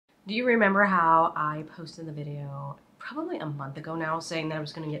Do you remember how I posted the video probably a month ago now saying that I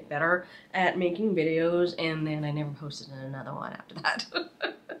was going to get better at making videos, and then I never posted another one after that?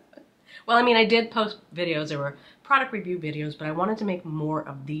 Well, I mean, I did post videos. There were product review videos, but I wanted to make more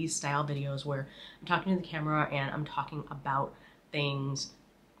of these style videos where I'm talking to the camera and I'm talking about things,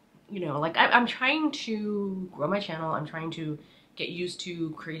 you know, like I'm trying to grow my channel. I'm trying to get used to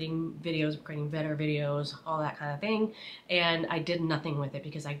creating videos, creating better videos, all that kind of thing. And I did nothing with it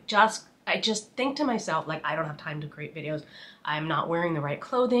because I just think to myself, like, I don't have time to create videos. I'm not wearing the right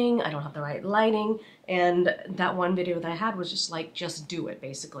clothing. I don't have the right lighting. And that one video that I had was just like, just do it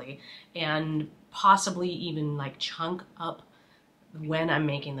basically. And possibly even like chunk up when I'm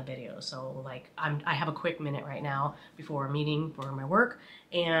making the video. So like I have a quick minute right now before a meeting for my work,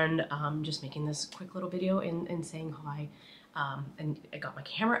 and just making this quick little video and saying hi. And I got my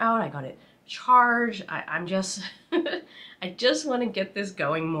camera out, I got it charged. I'm just, I just want to get this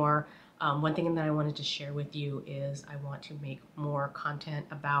going more. One thing that I wanted to share with you is I want to make more content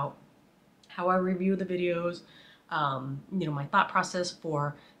about how I review the videos, you know, my thought process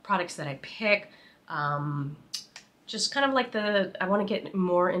for products that I pick, just kind of like I want to get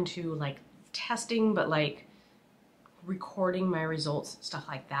more into like testing, but like recording my results, stuff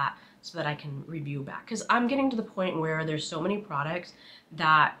like that, so that I can review back. Because I'm getting to the point where there's so many products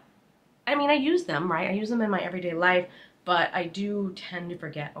that, I mean, I use them, right? I use them in my everyday life, but I do tend to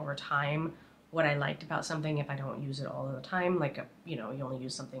forget over time what I liked about something if I don't use it all of the time. Like, you know, you only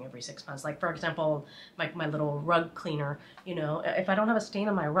use something every 6 months. Like, for example, my little rug cleaner, you know, if I don't have a stain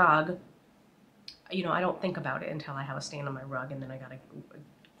on my rug, you know, I don't think about it until I have a stain on my rug, and then I gotta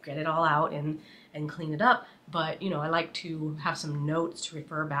get it all out and clean it up. But, you know, I like to have some notes to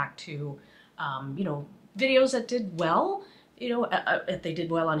refer back to, you know, videos that did well, you know, if they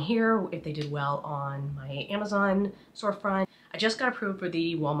did well on here, if they did well on my Amazon storefront. I just got approved for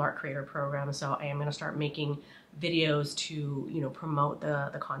the Walmart Creator Program, so I am going to start making videos to, you know, promote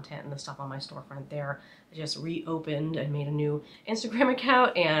the content and the stuff on my storefront there. I just reopened and made a new Instagram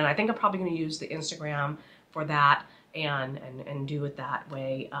account, and I think I'm probably going to use the Instagram for that and do it that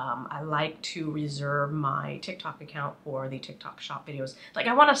way. I like to reserve my TikTok account for the TikTok shop videos. Like,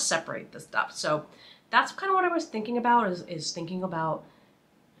 I want to separate the stuff. So that's kind of what I was thinking about, is thinking about,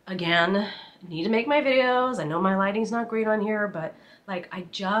 again, need to make my videos. I know my lighting's not great on here, but like, I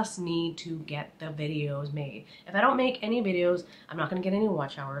just need to get the videos made. If I don't make any videos, I'm not going to get any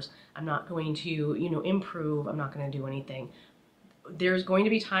watch hours. I'm not going to, you know, improve. I'm not going to do anything. There's going to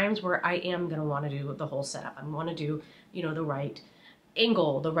be times where I am going to want to do the whole setup. I want to do, you know, the right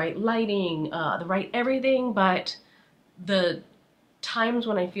angle, the right lighting, the right everything, but the times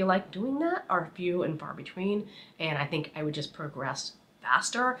when I feel like doing that are few and far between, and I think I would just progress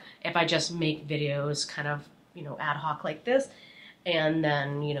faster if I just make videos kind of, you know, ad hoc like this, and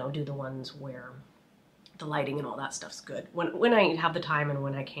then, you know, do the ones where the lighting and all that stuff's good when I have the time and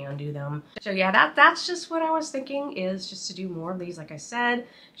when I can do them. So yeah, that's just what I was thinking, is just to do more of these. Like I said,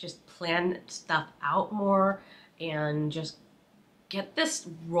 just plan stuff out more and just get this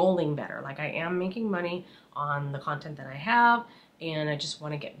rolling better. Like, I am making money on the content that I have, and I just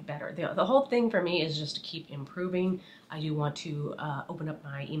want to get better. The whole thing for me is just to keep improving. I do want to open up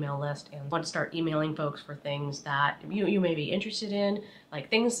my email list and want to start emailing folks for things that you may be interested in, like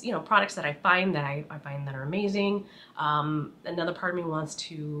things, you know, products that I find that I find that are amazing. Another part of me wants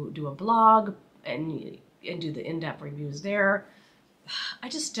to do a blog and do the in-depth reviews there. I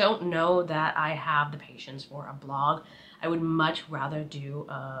just don't know that I have the patience for a blog. I would much rather do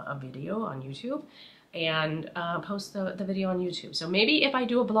a video on YouTube and post the video on YouTube. So maybe if I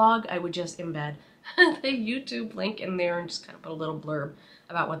do a blog, I would just embed the YouTube link in there and just kind of put a little blurb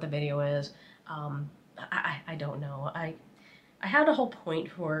about what the video is. I don't know. I had a whole point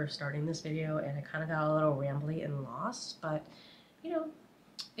for starting this video, and I kind of got a little rambly and lost, but you know,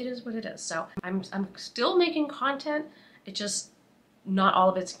 it is what it is. So I'm still making content. It just, not all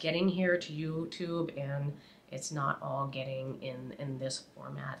of it's getting here to YouTube, and it's not all getting in this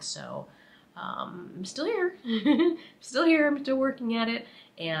format. So I'm still here. Still here. I'm still working at it,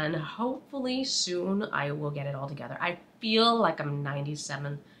 and hopefully soon I will get it all together. I feel like I'm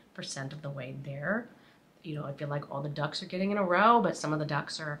 97% of the way there. You know, I feel like all the ducks are getting in a row, but some of the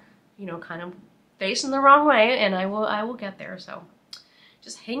ducks are, you know, kind of facing the wrong way, and I will get there. So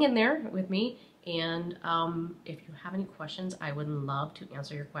just hang in there with me. And if you have any questions, I would love to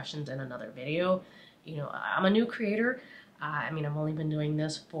answer your questions in another video. You know, I'm a new creator. I mean, I've only been doing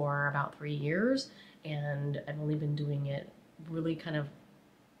this for about 3 years, and I've only been doing it really kind of,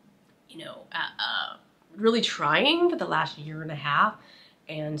 you know, really trying for the last year and a half.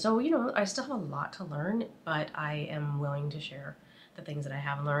 And so, you know, I still have a lot to learn, but I am willing to share the things that I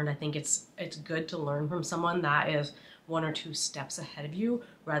have learned. I think it's good to learn from someone that is 1 or 2 steps ahead of you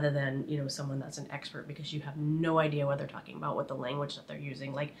rather than, you know, someone that's an expert, because you have no idea what they're talking about, what the language that they're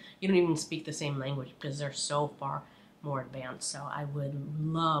using. Like, you don't even speak the same language because they're so far more advanced. So I would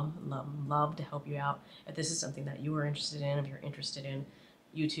love to help you out if this is something that you are interested in. If you're interested in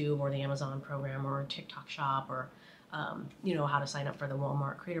YouTube or the Amazon program or TikTok shop, or you know, how to sign up for the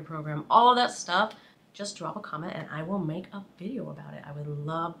Walmart creator program, all of that stuff, just drop a comment and I will make a video about it. I would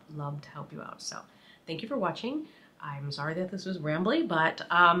love to help you out. So thank you for watching. I'm sorry that this was rambly, but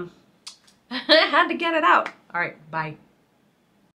I had to get it out. All right, bye.